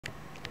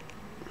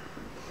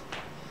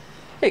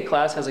Hey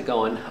class, how's it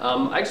going?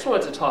 I just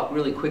wanted to talk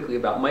really quickly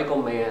about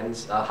Michael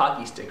Mann's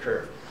hockey stick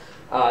curve.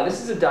 This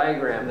is a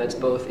diagram that's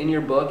both in your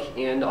book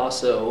and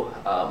also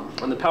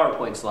on the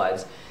PowerPoint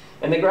slides.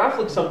 And the graph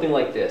looks something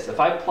like this.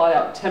 If I plot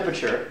out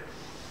temperature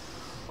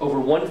over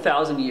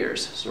 1,000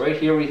 years, so right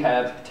here we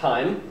have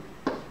time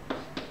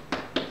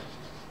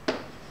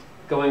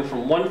going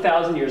from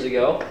 1,000 years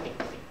ago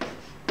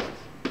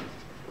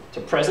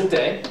to present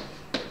day.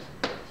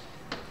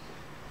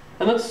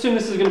 And let's assume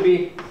this is going to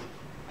be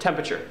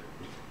temperature.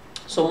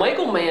 So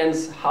Michael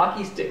Mann's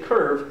hockey stick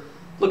curve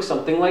looks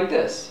something like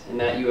this, in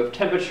that you have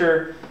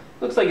temperature,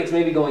 looks like it's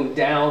maybe going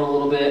down a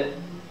little bit,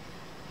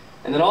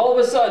 and then all of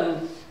a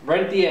sudden,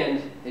 right at the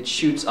end, it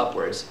shoots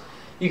upwards.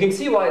 You can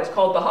see why it's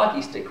called the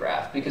hockey stick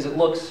graph, because it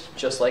looks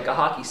just like a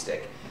hockey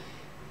stick.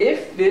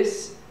 If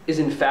this is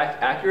in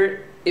fact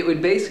accurate, it would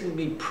basically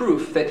be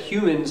proof that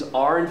humans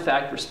are in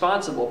fact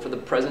responsible for the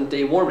present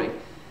day warming.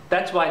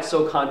 That's why it's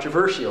so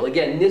controversial.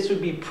 Again, this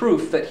would be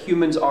proof that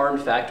humans are in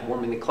fact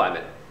warming the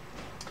climate.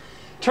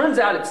 Turns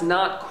out it's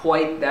not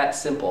quite that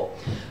simple.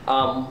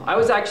 I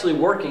was actually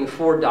working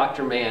for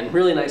Dr. Mann,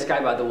 really nice guy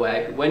by the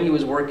way, when he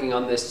was working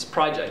on this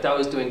project. I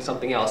was doing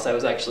something else. I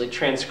was actually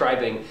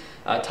transcribing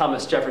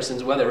Thomas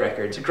Jefferson's weather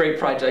record. It's a great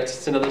project,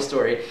 it's another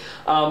story.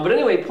 But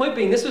anyway, point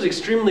being, this was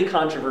extremely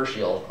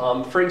controversial.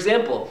 For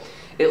example,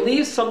 it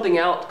leaves something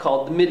out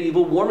called the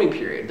medieval warming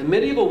period. The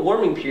medieval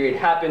warming period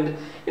happened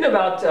in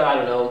about, I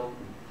don't know,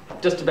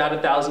 just about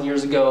 1,000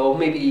 years ago,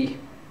 maybe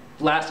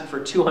lasted for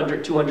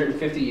 200,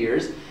 250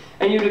 years.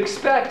 And you'd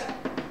expect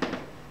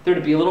there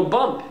to be a little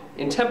bump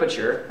in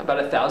temperature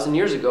about 1,000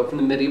 years ago from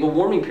the medieval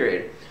warming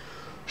period.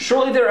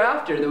 Shortly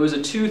thereafter, there was a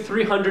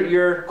 200-300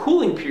 year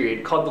cooling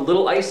period called the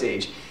Little Ice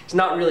Age. It's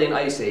not really an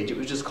ice age, it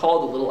was just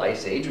called the Little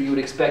Ice Age, where you would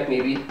expect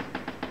maybe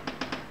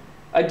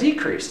a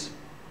decrease.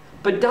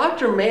 But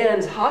Dr.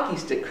 Mann's hockey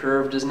stick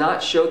curve does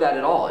not show that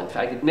at all. In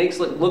fact, it makes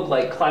it look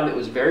like climate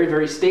was very,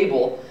 very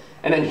stable,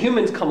 and then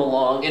humans come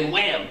along and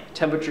wham,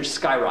 temperatures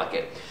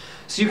skyrocket.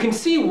 So you can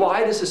see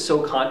why this is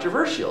so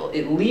controversial.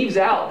 It leaves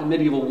out the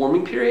medieval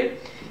warming period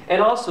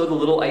and also the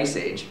Little Ice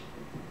Age.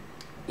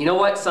 You know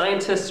what?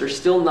 Scientists are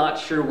still not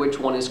sure which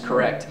one is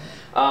correct.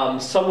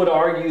 Some would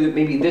argue that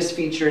maybe this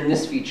feature and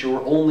this feature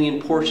were only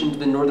in portions of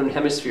the northern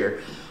hemisphere.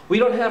 We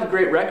don't have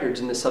great records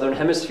in the southern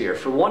hemisphere.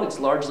 For one, it's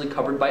largely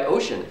covered by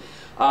ocean.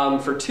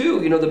 For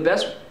two, you know, the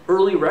best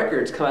early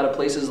records come out of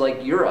places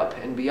like Europe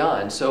and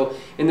beyond. So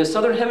in the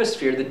southern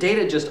hemisphere, the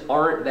data just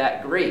aren't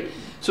that great.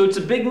 So it's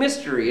a big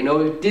mystery, you know,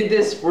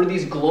 were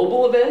these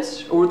global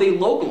events or were they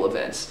local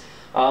events?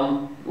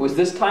 Was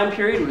this time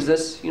period, was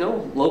this, you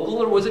know, local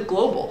or was it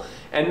global?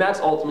 And that's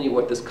ultimately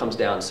what this comes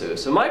down to.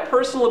 So my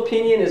personal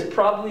opinion is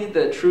probably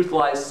the truth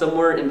lies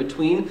somewhere in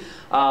between,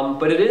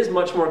 but it is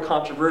much more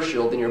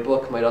controversial than your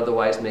book might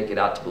otherwise make it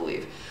out to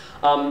believe.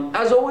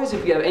 As always,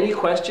 if you have any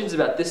questions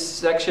about this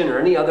section or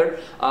any other,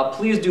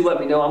 please do let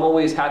me know. I'm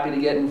always happy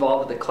to get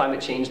involved with the climate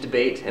change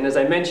debate. And as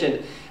I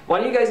mentioned, why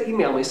don't you guys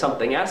email me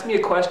something? Ask me a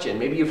question.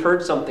 Maybe you've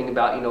heard something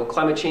about, you know,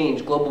 climate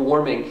change, global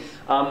warming,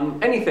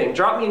 anything.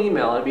 Drop me an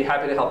email and I'd be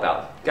happy to help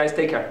out. Guys,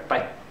 take care.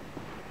 Bye.